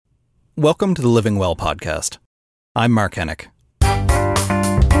Welcome to the Living Well podcast. I'm Mark Hennick.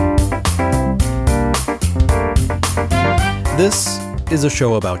 This is a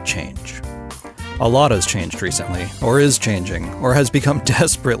show about change. A lot has changed recently, or is changing, or has become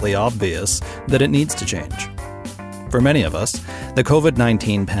desperately obvious that it needs to change. For many of us, the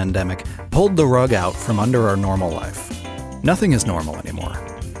COVID-19 pandemic pulled the rug out from under our normal life. Nothing is normal anymore.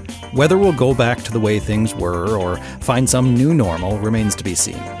 Whether we'll go back to the way things were or find some new normal remains to be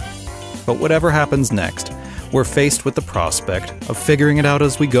seen. But whatever happens next, we're faced with the prospect of figuring it out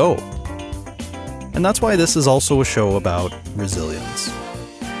as we go. And that's why this is also a show about resilience.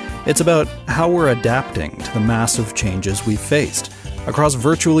 It's about how we're adapting to the massive changes we've faced across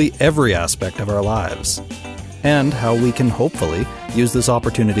virtually every aspect of our lives, and how we can hopefully use this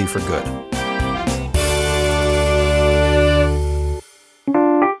opportunity for good.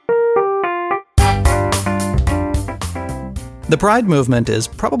 The Pride movement is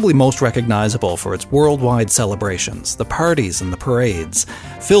probably most recognizable for its worldwide celebrations, the parties and the parades,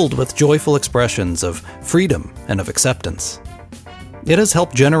 filled with joyful expressions of freedom and of acceptance. It has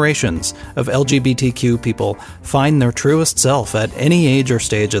helped generations of LGBTQ people find their truest self at any age or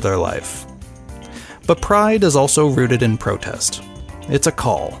stage of their life. But Pride is also rooted in protest. It's a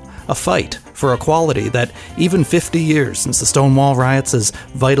call, a fight for equality that, even 50 years since the Stonewall riots, is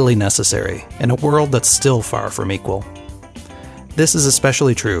vitally necessary in a world that's still far from equal. This is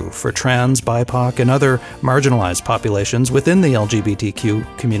especially true for trans, BIPOC, and other marginalized populations within the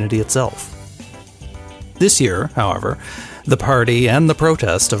LGBTQ community itself. This year, however, the party and the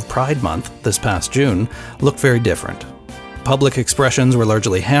protest of Pride Month this past June looked very different. Public expressions were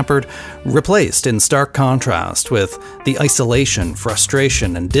largely hampered, replaced in stark contrast with the isolation,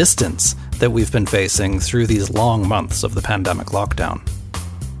 frustration, and distance that we've been facing through these long months of the pandemic lockdown.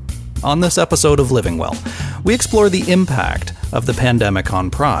 On this episode of Living Well, we explore the impact of the pandemic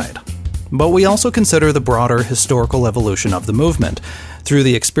on Pride, but we also consider the broader historical evolution of the movement through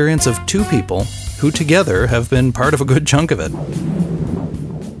the experience of two people who together have been part of a good chunk of it.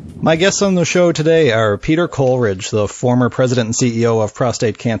 My guests on the show today are Peter Coleridge, the former president and CEO of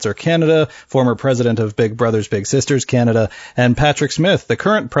Prostate Cancer Canada, former president of Big Brothers Big Sisters Canada, and Patrick Smith, the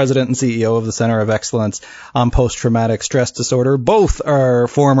current president and CEO of the Centre of Excellence on Post-Traumatic Stress Disorder. Both are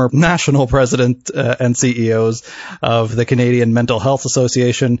former national president and CEOs of the Canadian Mental Health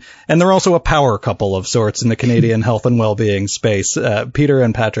Association, and they're also a power couple of sorts in the Canadian health and well-being space. Peter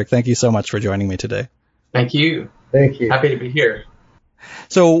and Patrick, thank you so much for joining me today. Thank you. Thank you. Happy to be here.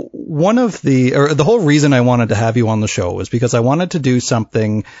 So the whole reason I wanted to have you on the show was because I wanted to do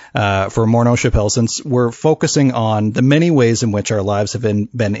something for Morneau Shapell, since we're focusing on the many ways in which our lives have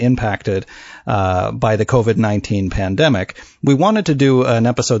been impacted by the COVID-19 pandemic. We wanted to do an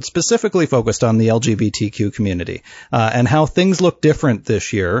episode specifically focused on the LGBTQ community and how things look different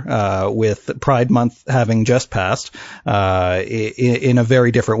this year with Pride Month having just passed in a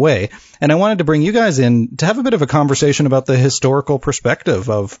very different way. And I wanted to bring you guys in to have a bit of a conversation about the historical perspective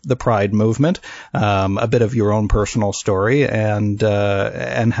of the Pride movement, a bit of your own personal story, and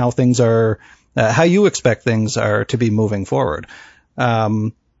how things are, how you expect things are to be moving forward.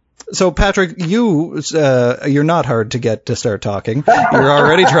 So Patrick, you're not hard to get to start talking. You're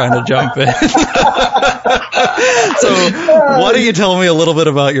already trying to jump in. So why don't you tell me a little bit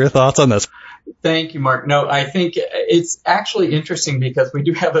about your thoughts on this? Thank you, Mark. No, I think it's actually interesting because we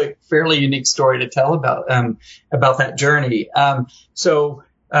do have a fairly unique story to tell about that journey. So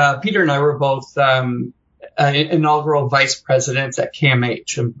Peter and I were both inaugural vice presidents at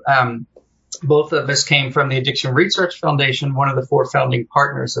CAMH. Both of us came from the Addiction Research Foundation, one of the four founding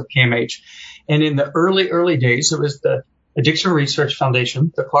partners of CAMH. And in the early days, it was the Addiction Research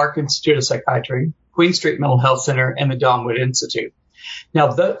Foundation, the Clark Institute of Psychiatry, Queen Street Mental Health Center, and the Don Wood Institute. Now,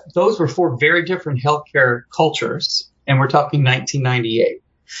 those were four very different healthcare cultures, and we're talking 1998.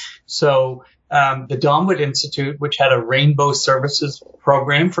 So the Don Wood Institute, which had a rainbow services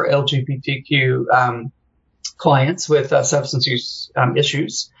program for LGBTQ clients with substance use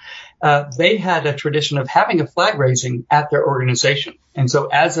issues, they had a tradition of having a flag raising at their organization. And so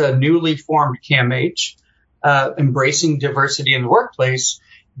as a newly formed CAMH, embracing diversity in the workplace,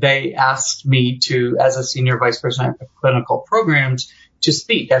 they asked me to, as a senior vice president of clinical programs, to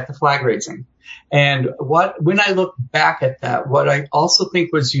speak at the flag raising. And when I look back at that, what I also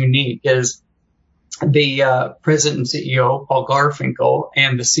think was unique is the president and CEO, Paul Garfinkel,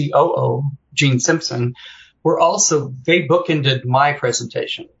 and the COO, Gene Simpson, they bookended my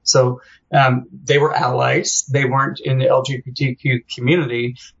presentation. So they were allies. They weren't in the LGBTQ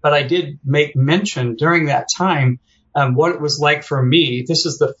community, but I did make mention during that time what it was like for me. This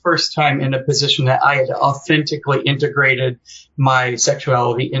is the first time in a position that I had authentically integrated my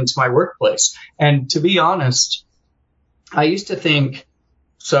sexuality into my workplace. And to be honest, I used to think,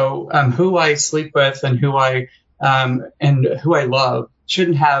 who I sleep with and who I love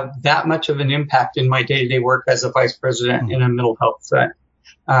shouldn't have that much of an impact in my day-to-day work as a vice president in a mental health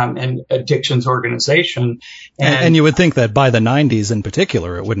and addictions organization. And you would think that by the 90s in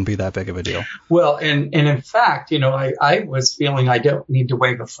particular, it wouldn't be that big of a deal. Well, and in fact, I was feeling I don't need to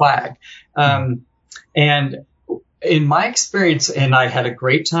wave a flag. And in my experience, and I had a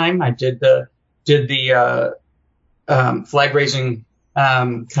great time. I did the flag raising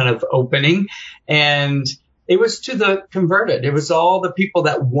kind of opening, and it was to the converted. It was all the people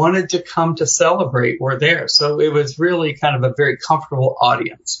that wanted to come to celebrate were there. So it was really kind of a very comfortable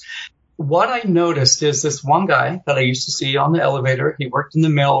audience. What I noticed is this one guy that I used to see on the elevator. He worked in the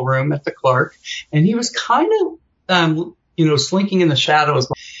mail room at the Clark, and he was kind of, slinking in the shadows,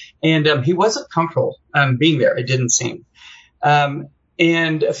 and he wasn't comfortable being there. It didn't seem.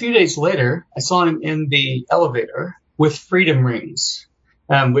 And a few days later, I saw him in the elevator with freedom rings,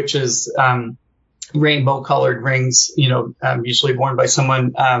 which is rainbow colored rings, usually worn by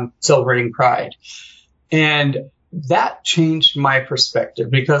someone celebrating Pride. And that changed my perspective,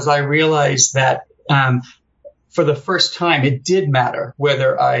 because I realized that for the first time, it did matter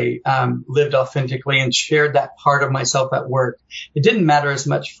whether I lived authentically and shared that part of myself at work. It didn't matter as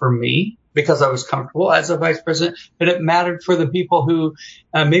much for me because I was comfortable as a vice president, but it mattered for the people who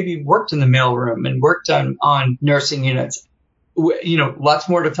maybe worked in the mailroom and worked on nursing units. Lots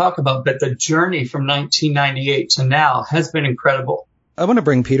more to talk about, but the journey from 1998 to now has been incredible. I want to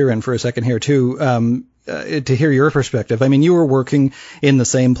bring Peter in for a second here, too, to hear your perspective. I mean, you were working in the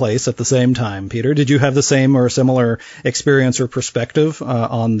same place at the same time, Peter. Did you have the same or similar experience or perspective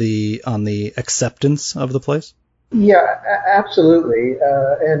on the acceptance of the place? Yeah, absolutely.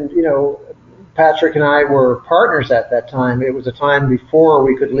 Patrick and I were partners at that time. It was a time before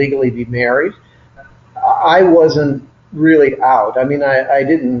we could legally be married. I wasn't really out. I mean, I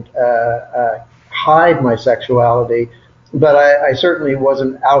didn't hide my sexuality, but I certainly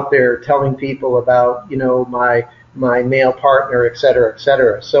wasn't out there telling people about, my male partner, et cetera, et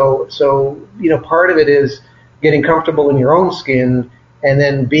cetera. So, part of it is getting comfortable in your own skin and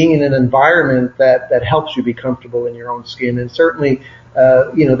then being in an environment that helps you be comfortable in your own skin. And certainly,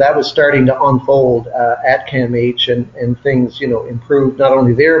 that was starting to unfold at CAMH, and things, improved not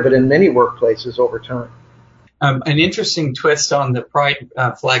only there, but in many workplaces over time. An interesting twist on the Pride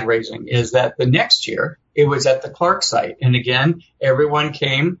flag raising is that the next year it was at the Clark site. And again, everyone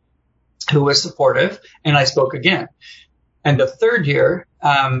came who was supportive, and I spoke again. And the third year,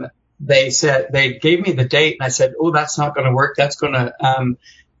 they gave me the date, and I said, "Oh, that's not going to work. That's going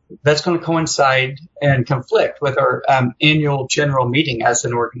to coincide and conflict with our annual general meeting as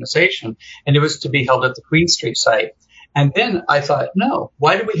an organization." And it was to be held at the Queen Street site. And then I thought, no,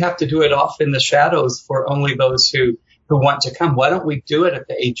 why do we have to do it off in the shadows for only those who want to come? Why don't we do it at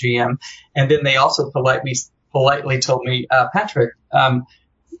the AGM? And then they also politely told me, Patrick,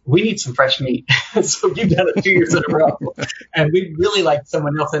 we need some fresh meat. So you've done it 2 years in a row. And we really like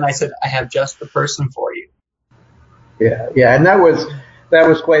someone else. And I said, I have just the person for you. Yeah. And that was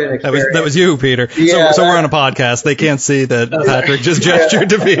quite an experience. That was you, Peter. Yeah, so we're on a podcast. They can't see that Patrick just gestured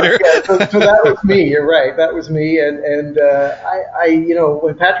to Peter. Yeah, so that was me. You're right. That was me. And I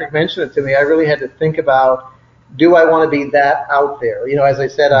when Patrick mentioned it to me, I really had to think about, do I want to be that out there? As I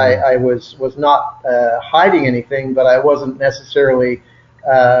said, I was not hiding anything, but I wasn't necessarily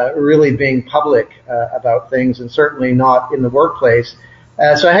really being public about things, and certainly not in the workplace.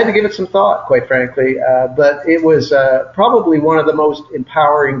 So I had to give it some thought, quite frankly, but it was probably one of the most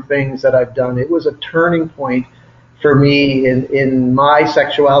empowering things that I've done. It was a turning point for me in my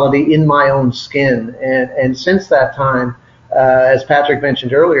sexuality, in my own skin. And since that time, as Patrick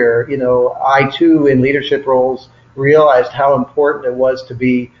mentioned earlier, I too, in leadership roles, realized how important it was to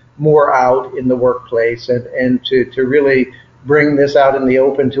be more out in the workplace and to really bring this out in the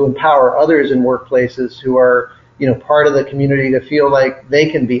open, to empower others in workplaces who are part of the community, to feel like they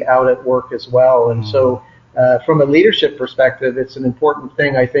can be out at work as well. And so from a leadership perspective, it's an important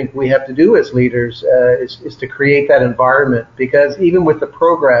thing I think we have to do as leaders, is to create that environment, because even with the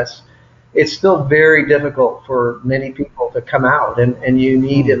progress, it's still very difficult for many people to come out, and you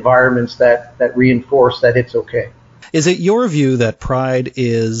need environments that reinforce that it's okay. Is it your view that Pride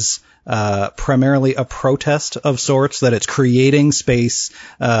is primarily a protest of sorts, that it's creating space,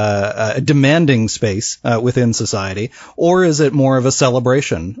 demanding space within society, or is it more of a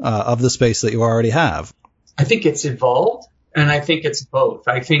celebration of the space that you already have? I think it's evolved, and I think it's both.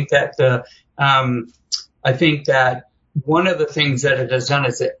 I think that I think that one of the things that it has done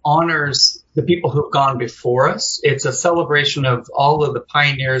is it honors the people who have gone before us. It's a celebration of all of the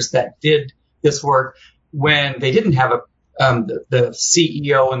pioneers that did this work when they didn't have the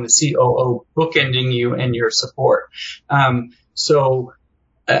CEO and the COO bookending you and your support.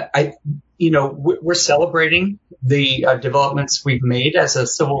 We're celebrating the developments we've made as a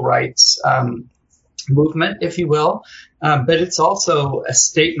civil rights movement, if you will. But it's also a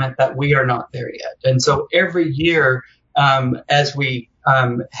statement that we are not there yet. And so every year, as we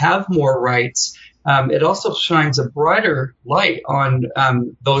have more rights, it also shines a brighter light on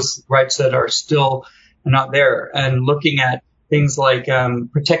those rights that are still not there. And looking at things like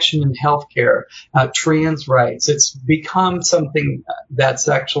protection in healthcare, trans rights, it's become something that's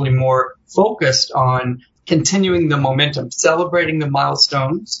actually more focused on continuing the momentum, celebrating the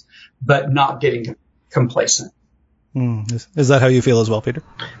milestones, but not getting complacent. Is that how you feel as well, Peter?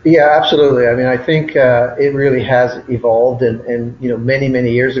 Yeah, absolutely. I mean, I think it really has evolved, and many,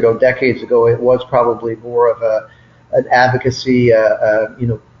 many years ago, decades ago, it was probably more of an advocacy,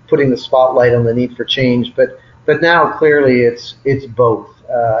 putting the spotlight on the need for change. But now clearly it's both.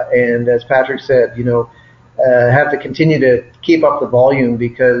 And as Patrick said, have to continue to keep up the volume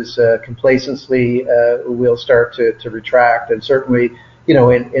because complacency will start to retract, and certainly.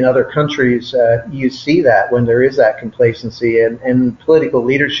 In other countries, you see that when there is that complacency, and political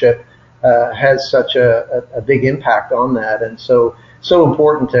leadership has such a big impact on that. And so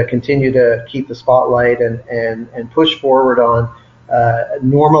important to continue to keep the spotlight and push forward on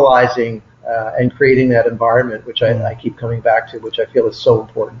normalizing and creating that environment, which I keep coming back to, which I feel is so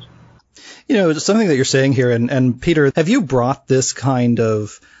important. Something that you're saying here, and Peter, have you brought this kind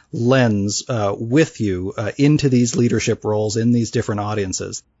of lens with you into these leadership roles in these different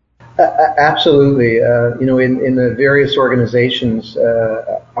audiences? Absolutely. In the various organizations,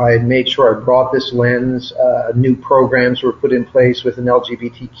 I made sure I brought this lens. New programs were put in place with an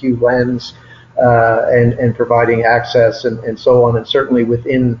LGBTQ lens and providing access and so on, and certainly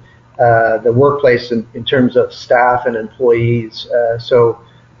within the workplace in terms of staff and employees.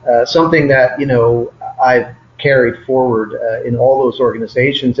 Something that, I've carried forward in all those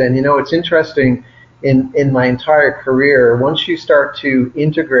organizations. And, it's interesting in my entire career, once you start to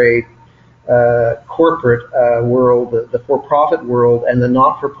integrate corporate world, the for-profit world, and the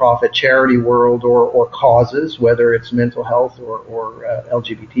not-for-profit charity world or causes, whether it's mental health or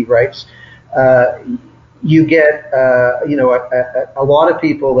LGBT rights, you get, a lot of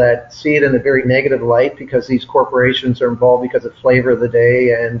people that see it in a very negative light because these corporations are involved because of flavor of the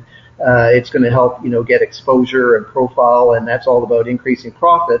day, and it's going to help, get exposure and profile, and that's all about increasing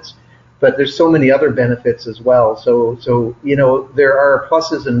profits. But there's so many other benefits as well. So there are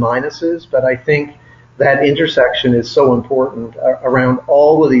pluses and minuses, but I think that intersection is so important around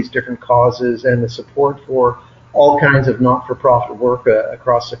all of these different causes and the support for all kinds of not-for-profit work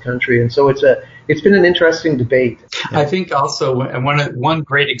across the country. And so it's been an interesting debate. I think also one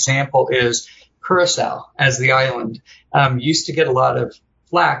great example is Curacao as the island used to get a lot of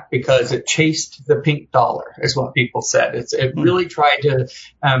flack because it chased the pink dollar, is what people said. It really tried to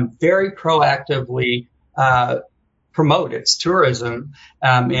very proactively promote its tourism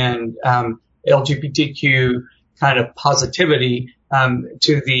and LGBTQ kind of positivity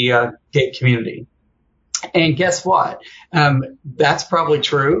to the gay community. And guess what? That's probably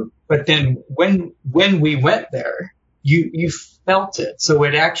true. But then when we went there, you felt it. So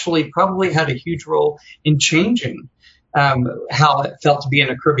it actually probably had a huge role in changing how it felt to be in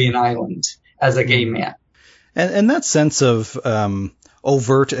a Caribbean island as a gay man. And that sense of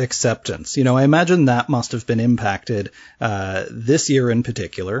overt acceptance, I imagine that must have been impacted this year in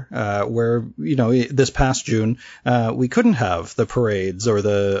particular, where, this past June, we couldn't have the parades or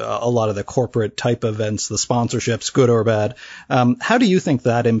a lot of the corporate type events, the sponsorships, good or bad. How do you think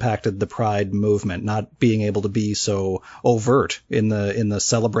that impacted the Pride movement, not being able to be so overt in the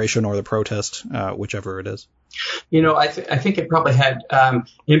celebration or the protest, whichever it is? I think it probably had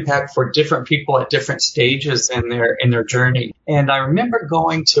impact for different people at different stages in their journey. And I remember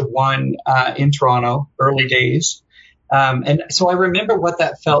going to one in Toronto, early days, and so I remember what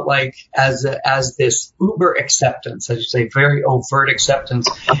that felt like as this uber acceptance, as you say, very overt acceptance.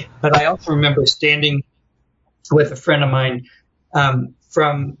 But I also remember standing with a friend of mine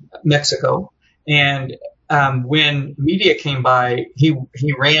from Mexico, and when media came by, he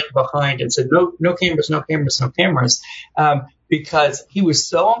ran behind and said, no cameras, no cameras, no cameras, because he was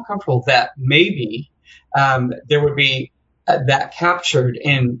so uncomfortable that maybe there would be that captured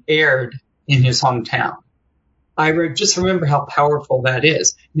and aired in his hometown. I just remember how powerful that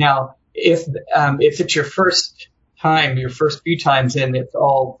is. Now, if it's your first few times and it's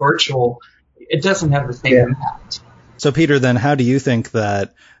all virtual, it doesn't have the same impact. So, Peter, then how do you think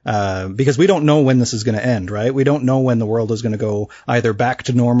that, because we don't know when this is going to end, right? We don't know when the world is going to go either back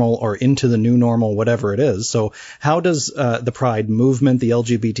to normal or into the new normal, whatever it is. So how does the Pride movement, the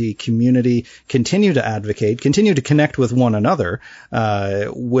LGBT community, continue to advocate, continue to connect with one another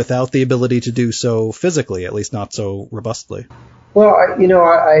without the ability to do so physically, at least not so robustly? Well,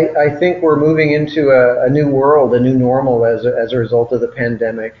 I think we're moving into a new world, a new normal as a result of the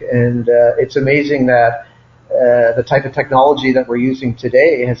pandemic. And it's amazing that the type of technology that we're using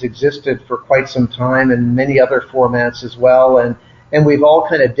today has existed for quite some time in many other formats as well. And we've all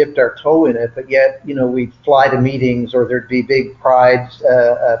kind of dipped our toe in it, but yet, we'd fly to meetings, or there'd be big pride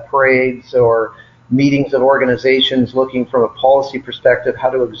parades or meetings of organizations looking from a policy perspective how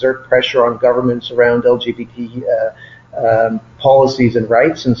to exert pressure on governments around LGBT policies and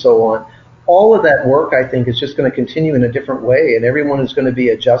rights and so on. All of that work, I think, is just going to continue in a different way, and everyone is going to be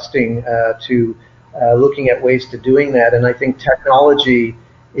adjusting to looking at ways to doing that. And I think technology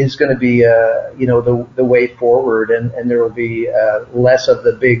is going to be, the way forward, and there will be less of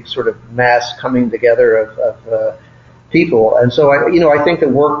the big sort of mass coming together of people. And so, I think the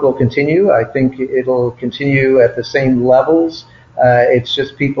work will continue. I think it'll continue at the same levels. It's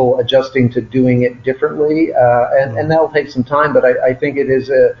just people adjusting to doing it differently, and that'll take some time. But I think it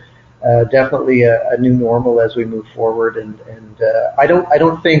is definitely a new normal as we move forward. And I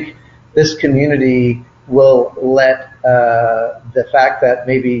don't think this community will let the fact that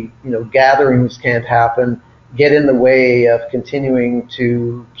maybe gatherings can't happen get in the way of continuing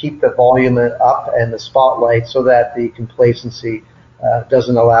to keep the volume up and the spotlight, so that the complacency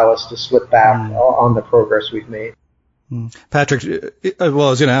doesn't allow us to slip back on the progress we've made. Patrick, I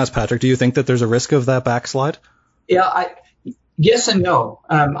was going to ask Patrick, do you think that there's a risk of that backslide? Yeah, yes and no.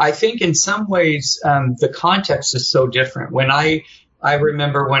 I think in some ways the context is so different. When I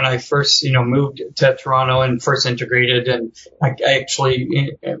remember when I first, moved to Toronto and first integrated, and I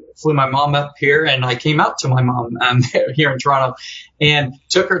actually flew my mom up here, and I came out to my mom here in Toronto and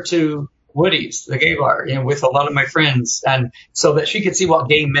took her to Woody's, the gay bar, with a lot of my friends, and so that she could see what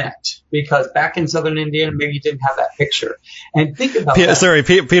gay meant, because back in Southern Indiana, maybe you didn't have that picture. And think about that. Sorry,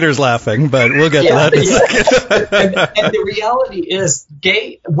 Peter's laughing, but we'll get to that in a second. And the reality is,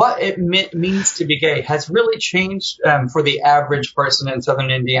 gay, what it means to be gay has really changed for the average person in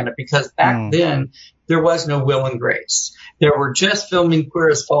Southern Indiana, because back then, there was no will and grace. There were just filming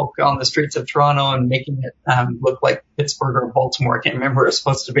Queer as Folk on the streets of Toronto and making it look like Pittsburgh or Baltimore. I can't remember where it was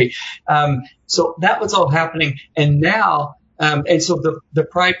supposed to be. So that was all happening. And now, and so the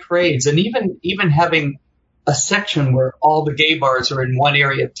Pride parades, and even having a section where all the gay bars are in one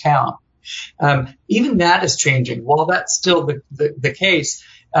area of town, even that is changing. While that's still the case,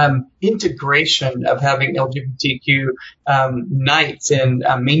 integration of having LGBTQ nights in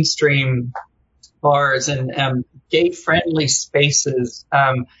mainstream bars and gay-friendly spaces,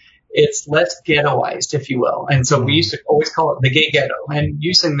 it's less ghettoized, if you will. And so we used to always call it the gay ghetto, and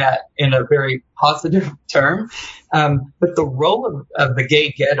using that in a very positive term. But the role of the gay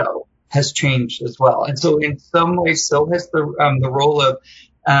ghetto has changed as well. And so in some ways, so has the role of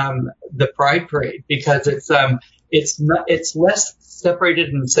the Pride Parade, because it's less separated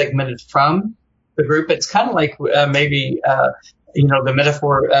and segmented from the group. It's kind of like maybe the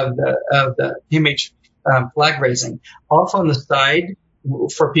metaphor of the image flag raising off on the side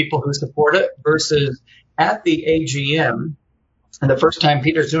for people who support it, versus at the AGM. And the first time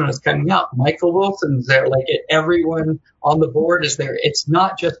Peter Zuna is coming out, Michael Wilson's there, like everyone on the board is there. It's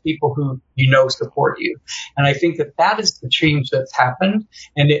not just people who support you. And I think that is the change that's happened.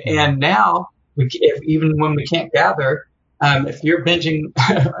 And now, even when we can't gather, if you're binge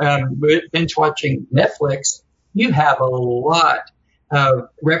watching Netflix, you have a lot of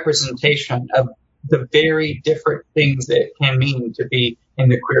representation of the very different things that it can mean to be in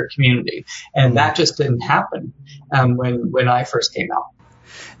the queer community. And that just didn't happen when I first came out.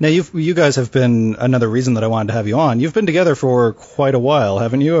 Now, you guys have been, another reason that I wanted to have you on, you've been together for quite a while,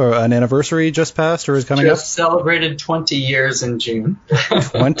 haven't you? An anniversary just passed or is coming up? Just celebrated 20 years in June.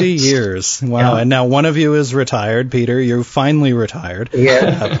 20 years. Wow. Yeah. And now one of you is retired. Peter, you're finally retired.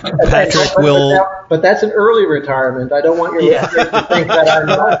 Yeah. Patrick will... But that's an early retirement. I don't want your listeners to think that I'm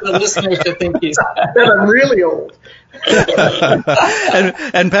not. The listeners to think that I'm really old.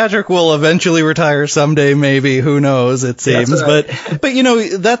 and Patrick will eventually retire someday, maybe. Who knows? It seems, right.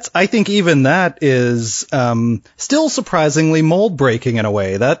 but that's, I think even that is still surprisingly mold breaking in a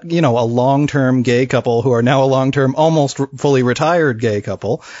way. That a long-term gay couple who are now a long-term, almost fully retired gay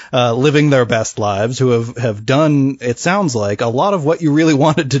couple, living their best lives, who have done, it sounds like, a lot of what you really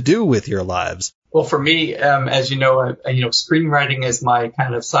wanted to do with your lives. Well, for me, as you know, screenwriting is my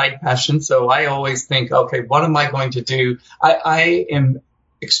kind of side passion. So I always think, okay, what am I going to do? I am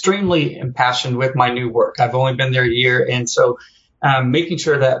extremely impassioned with my new work. I've only been there a year. And so making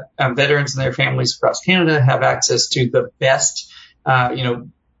sure that veterans and their families across Canada have access to the best,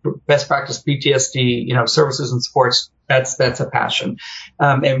 best practice PTSD, services and supports, that's a passion.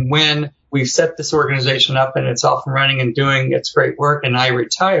 And when we've set this organization up and it's off and running and doing its great work and I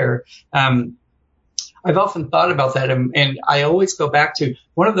retire, I've often thought about that, and I always go back to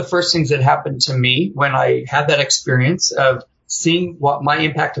one of the first things that happened to me when I had that experience of seeing what my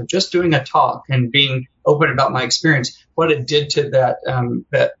impact of just doing a talk and being open about my experience, what it did to that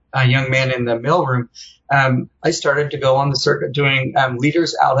young man in the mailroom. I started to go on the circuit doing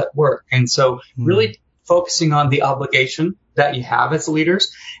leaders out at work, and so really focusing on the obligation that you have as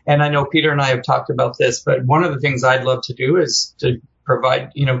leaders. And I know Peter and I have talked about this, but one of the things I'd love to do is to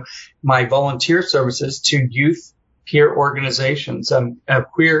provide, my volunteer services to youth peer organizations,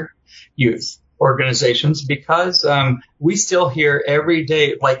 queer youth organizations, because we still hear every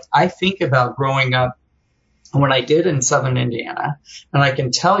day, like I think about growing up when I did in Southern Indiana, and I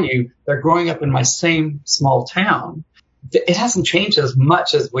can tell you that growing up in my same small town, it hasn't changed as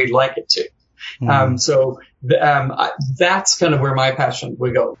much as we'd like it to. So that's kind of where my passion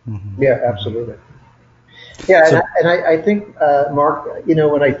would go. Yeah, absolutely. Yeah, and I think, Mark,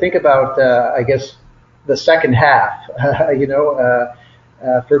 when I think about, I guess, the second half,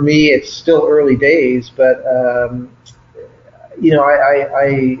 for me, it's still early days, but,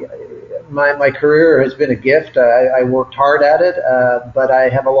 my career has been a gift. I worked hard at it, but I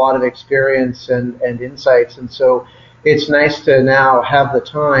have a lot of experience and insights, and so it's nice to now have the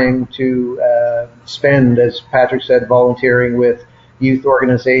time to spend, as Patrick said, volunteering with youth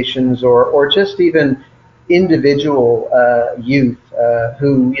organizations or just even individual youth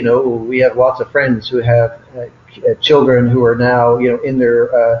who, we have lots of friends who have children who are now, in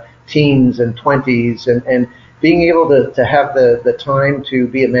their teens and 20s, and being able to have the time to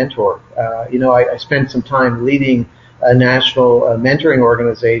be a mentor. I spent some time leading a national mentoring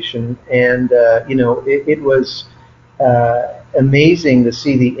organization, and, it was amazing to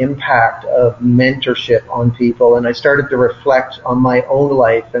see the impact of mentorship on people. And I started to reflect on my own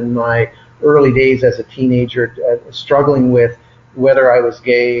life and my early days as a teenager, struggling with whether I was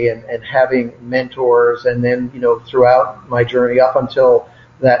gay and having mentors. And then, throughout my journey up until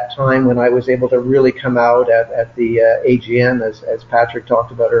that time when I was able to really come out at the AGM, as Patrick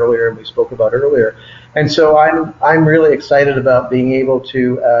talked about earlier and we spoke about earlier. And so I'm really excited about being able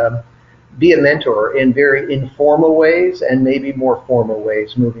to be a mentor in very informal ways and maybe more formal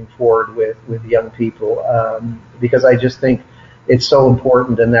ways moving forward with young people, because I just think it's so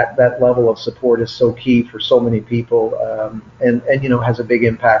important, and that level of support is so key for so many people, and has a big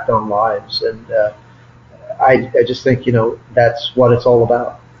impact on lives. And I just think that's what it's all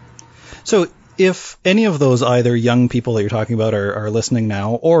about. So if any of those either young people that you're talking about are listening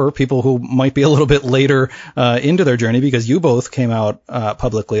now, or people who might be a little bit later into their journey, because you both came out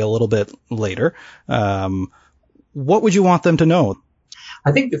publicly a little bit later, what would you want them to know?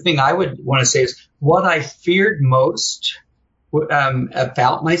 I think the thing I would want to say is what I feared most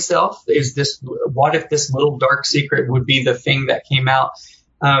about myself is this: what if this little dark secret would be the thing that came out?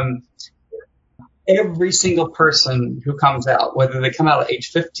 Every single person who comes out, whether they come out at age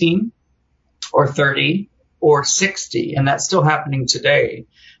 15 or 30 or 60, and that's still happening today,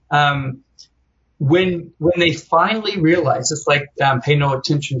 when they finally realize, it's like pay no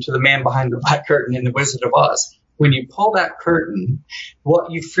attention to the man behind the black curtain in The Wizard of Oz. When you pull that curtain,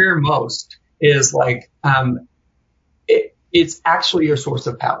 what you fear most is it's actually your source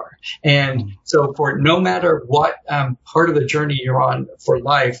of power. And so for no matter what part of the journey you're on for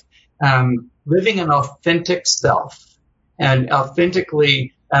life, living an authentic self and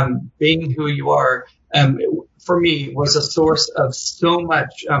authentically being who you are, for me, was a source of so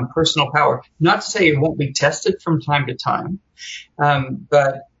much personal power. Not to say it won't be tested from time to time,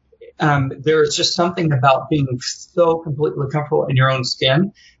 but there is just something about being so completely comfortable in your own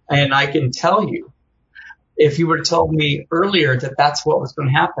skin. And I can tell you, if you would have told me earlier that that's what was going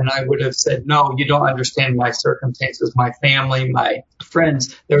to happen, I would have said, no, you don't understand my circumstances, my family, my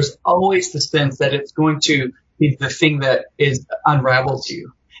friends. There's always the sense that it's going to be the thing that is unravels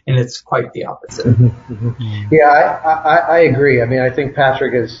you. And it's quite the opposite. Yeah, I agree. I mean, I think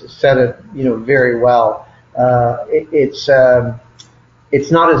Patrick has said it, very well. It's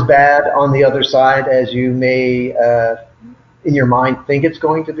not as bad on the other side as you may, in your mind, think it's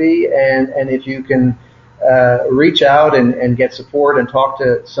going to be. And if you can reach out and get support and talk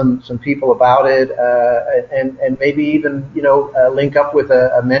to some people about it, and maybe even link up with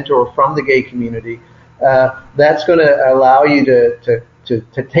a mentor from the gay community. That's going to allow you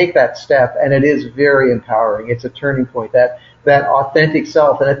to take that step, and it is very empowering. It's a turning point, that authentic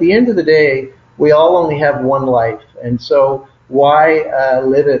self. And at the end of the day, we all only have one life, and so why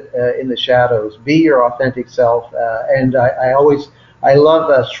live it in the shadows? Be your authentic self. And I love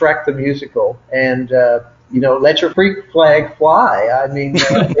Shrek the musical, and let your freak flag fly. I mean,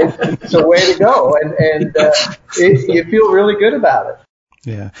 it's a way to go, and you feel really good about it.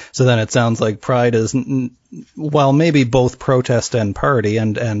 Yeah. So then it sounds like Pride is, while maybe both protest and party,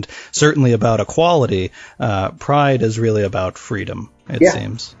 and certainly about equality, Pride is really about freedom, it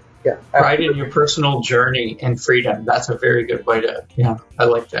seems. Yeah. Pride in your personal journey and freedom. That's a very good way to, I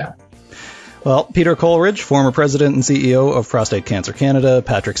like that. Well, Peter Coleridge, former president and CEO of Prostate Cancer Canada,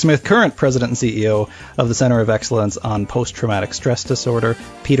 Patrick Smith, current president and CEO of the Centre of Excellence on Post-Traumatic Stress Disorder.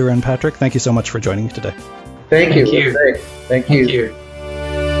 Peter and Patrick, thank you so much for joining me today. Thank you. Thank you.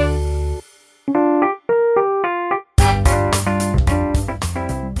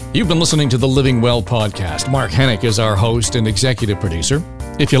 You've been listening to the Living Well podcast. Mark Hennick is our host and executive producer.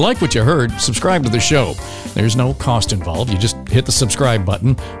 If you like what you heard, subscribe to the show. There's no cost involved. You just hit the subscribe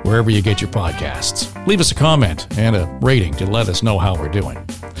button wherever you get your podcasts. Leave us a comment and a rating to let us know how we're doing.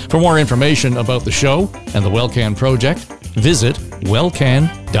 For more information about the show and the WellCan project, visit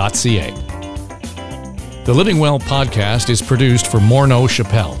wellcan.ca. The Living Well podcast is produced for Morneau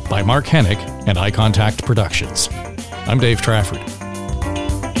Chappelle by Mark Hennick and Eye Contact Productions. I'm Dave Trafford.